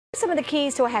Some of the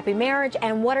keys to a happy marriage,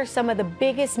 and what are some of the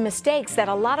biggest mistakes that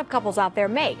a lot of couples out there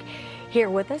make? Here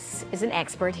with us is an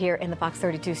expert here in the Fox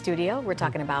 32 studio. We're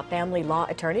talking about family law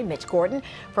attorney Mitch Gordon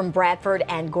from Bradford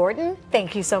and Gordon.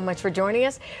 Thank you so much for joining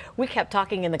us. We kept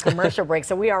talking in the commercial break,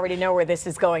 so we already know where this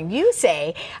is going. You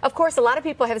say, of course, a lot of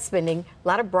people have spending, a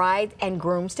lot of brides and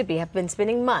grooms to be have been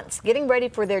spending months getting ready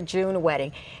for their June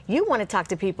wedding. You want to talk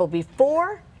to people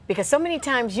before, because so many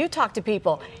times you talk to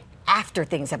people after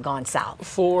things have gone south.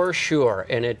 For sure,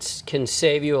 and it can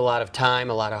save you a lot of time,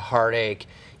 a lot of heartache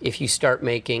if you start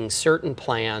making certain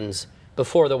plans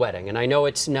before the wedding. And I know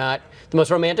it's not the most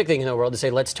romantic thing in the world to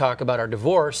say, let's talk about our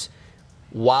divorce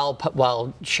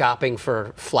while shopping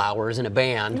for flowers and a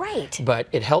band. Right. But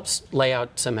it helps lay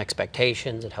out some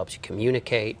expectations, it helps you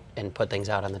communicate and put things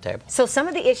out on the table. So some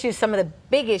of the issues, some of the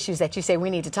big issues that you say we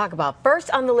need to talk about.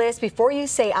 First on the list, before you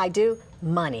say I do,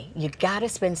 money. You got to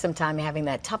spend some time having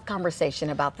that tough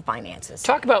conversation about the finances.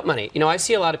 Talk about money. You know, I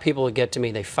see a lot of people who get to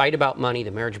me, they fight about money,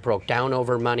 the marriage broke down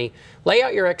over money. Lay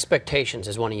out your expectations.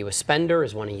 Is one of you a spender?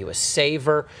 Is one of you a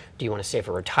saver? Do you want to save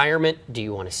for retirement? Do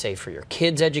you want to save for your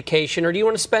kids' education? Or do you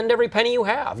want to spend every penny you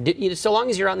have? So long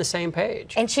as you're on the same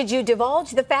page. And should you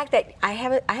divulge the fact that I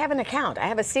have an account, I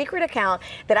have a secret account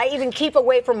that I even keep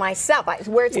away from myself,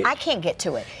 where I can't get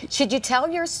to it. Should you tell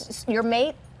your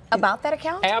mate about that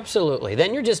account? Absolutely.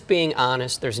 Then you're just being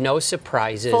honest. There's no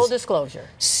surprises. Full disclosure.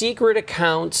 Secret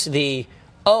accounts, I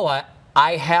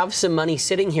have some money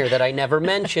sitting here that I never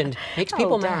mentioned, makes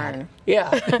people mad.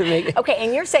 Yeah. Okay,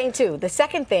 and you're saying too, the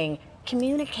second thing,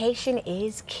 communication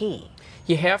is key.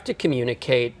 You have to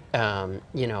communicate.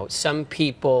 You know, some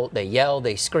people, they yell,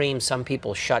 they scream. Some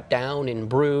people shut down and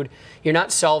brood. You're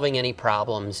not solving any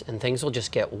problems, and things will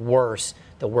just get worse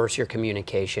the worse your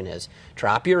communication is.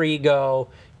 Drop your ego,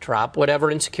 drop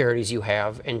whatever insecurities you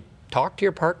have, and talk to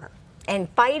your partner. And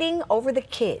fighting over the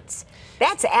kids,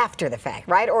 that's after the fact,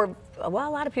 right? Or, well,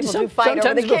 a lot of people do fight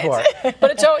over the kids. Before.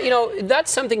 But it's all, you know,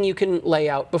 that's something you can lay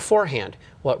out beforehand.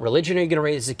 What religion are you going to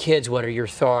raise the kids? What are your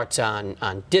thoughts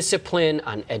on discipline,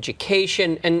 on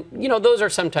education? And, you know, those are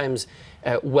sometimes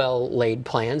well-laid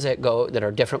plans that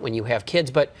are different when you have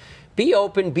kids. But be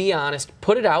open, be honest,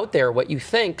 put it out there what you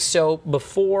think. So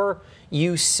before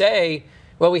you say,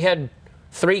 well, we had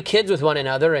 3 kids with one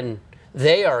another and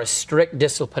they are a strict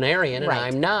disciplinarian and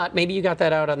I'm not, maybe you got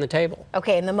that out on the table.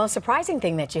 Okay, and the most surprising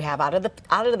thing that you have out of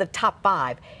the top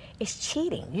 5 is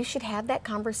cheating. You should have that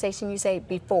conversation, you say,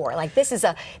 before. Like, this is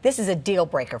a deal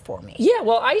breaker for me. Yeah,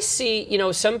 well, I see, you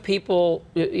know, some people,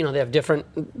 you know, they have different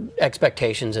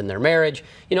expectations in their marriage.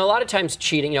 You know, a lot of times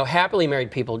cheating, you know, happily married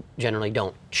people generally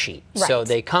don't cheat. Right. So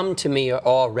they come to me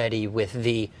already with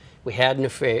we had an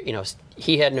affair, you know,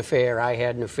 he had an affair, I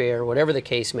had an affair, whatever the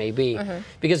case may be.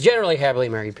 Because generally happily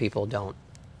married people don't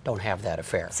have that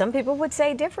affair. Some people would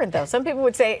say different, though. Some people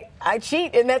would say, I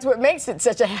cheat, and that's what makes it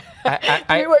such a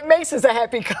what makes us a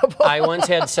happy couple. I once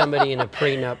had somebody in a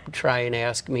prenup try and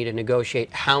ask me to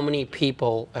negotiate how many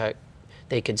people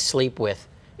they could sleep with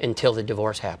until the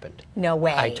divorce happened. No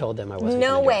way. I told them I wasn't.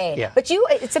 No way. Yeah. But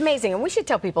it's amazing, and we should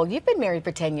tell people, you've been married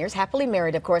for 10 years, happily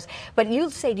married, of course, but you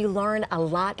say you learn a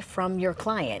lot from your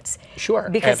clients. Sure,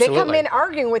 because absolutely. they come in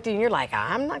arguing with you, and you're like,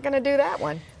 I'm not going to do that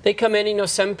one. They come in, you know,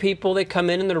 some people, they come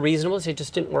in and they're reasonable, they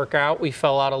just didn't work out, we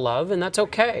fell out of love, and that's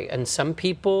okay. And some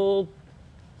people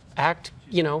act,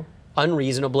 you know,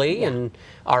 unreasonably and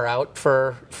are out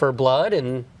for blood,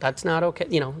 and that's not okay.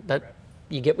 You know, that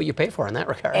you get what you pay for in that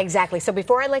regard. Exactly. So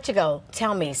before I let you go,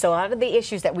 tell me, so out of the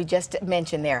issues that we just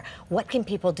mentioned there, what can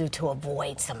people do to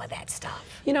avoid some of that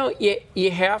stuff? You know,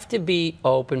 you have to be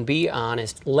open, be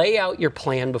honest, lay out your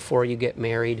plan before you get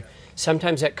married.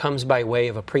 Sometimes that comes by way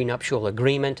of a prenuptial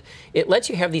agreement. It lets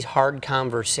you have these hard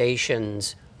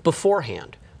conversations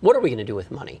beforehand. What are we going to do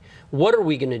with money? What are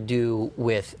we going to do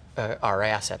with our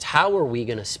assets? How are we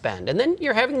going to spend? And then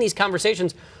you're having these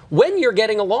conversations when you're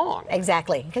getting along.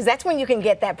 Exactly, because that's when you can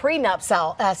get that prenup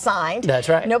signed. That's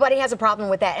right. Nobody has a problem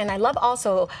with that. And I love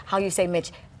also how you say,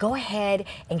 Mitch, go ahead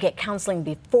and get counseling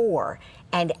before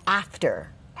and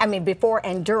after. I mean, before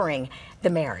and during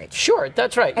the marriage. Sure,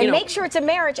 that's right. And make sure it's a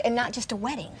marriage and not just a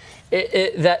wedding.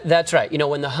 That's right. You know,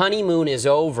 when the honeymoon is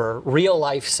over, real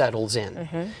life settles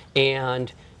in.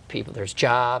 And people, there's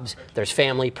jobs, there's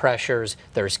family pressures,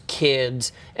 there's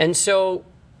kids. And so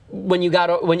when you got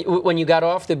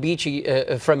off the beach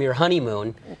from your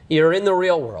honeymoon, you're in the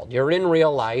real world. You're in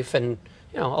real life, and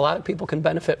a lot of people can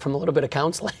benefit from a little bit of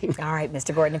counseling. All right,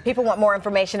 Mr. Gordon. If people want more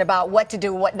information about what to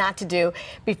do, what not to do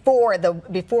before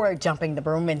jumping the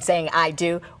broom and saying I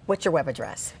do, what's your web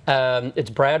address? It's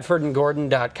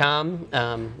bradfordandgordon.com.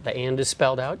 The and is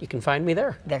spelled out. You can find me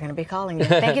there. They're going to be calling you.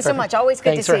 Thank you so much. Always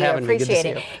good Thanks to for see you. having me. Good to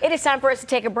Appreciate see it. you. It is time for us to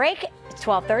take a break. It's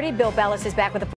 12:30. Bill Bellis is back with a